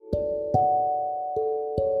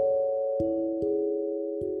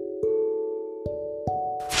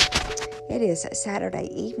It is Saturday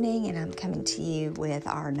evening, and I'm coming to you with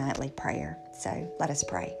our nightly prayer. So let us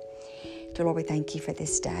pray. Dear Lord, we thank you for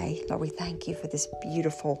this day. Lord, we thank you for this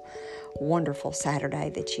beautiful, wonderful Saturday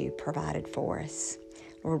that you provided for us.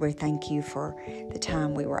 Lord, we thank you for the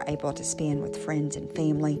time we were able to spend with friends and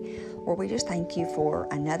family. Lord, we just thank you for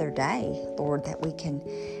another day, Lord, that we can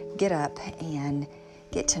get up and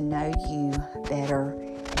get to know you better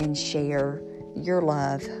and share your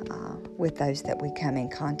love with those that we come in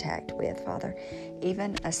contact with, Father.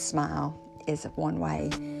 Even a smile is one way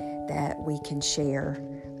that we can share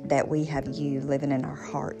that we have you living in our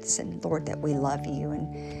hearts, and Lord, that we love you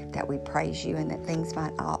and that we praise you, and that things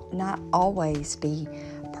might not always be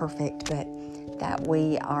perfect, but that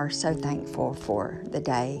we are so thankful for the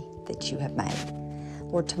day that you have made.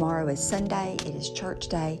 Lord, tomorrow is Sunday. It is church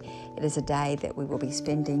day. It is a day that we will be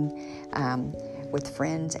spending with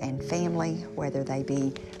friends and family, whether they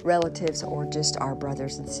be relatives or just our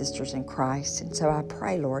brothers and sisters in Christ. And so I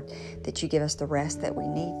pray, Lord, that you give us the rest that we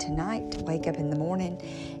need tonight to wake up in the morning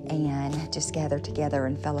and just gather together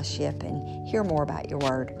in fellowship and hear more about your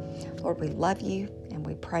word. Lord, we love you and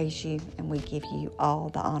we praise you and we give you all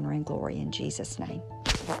the honor and glory in Jesus' name.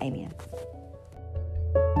 Amen.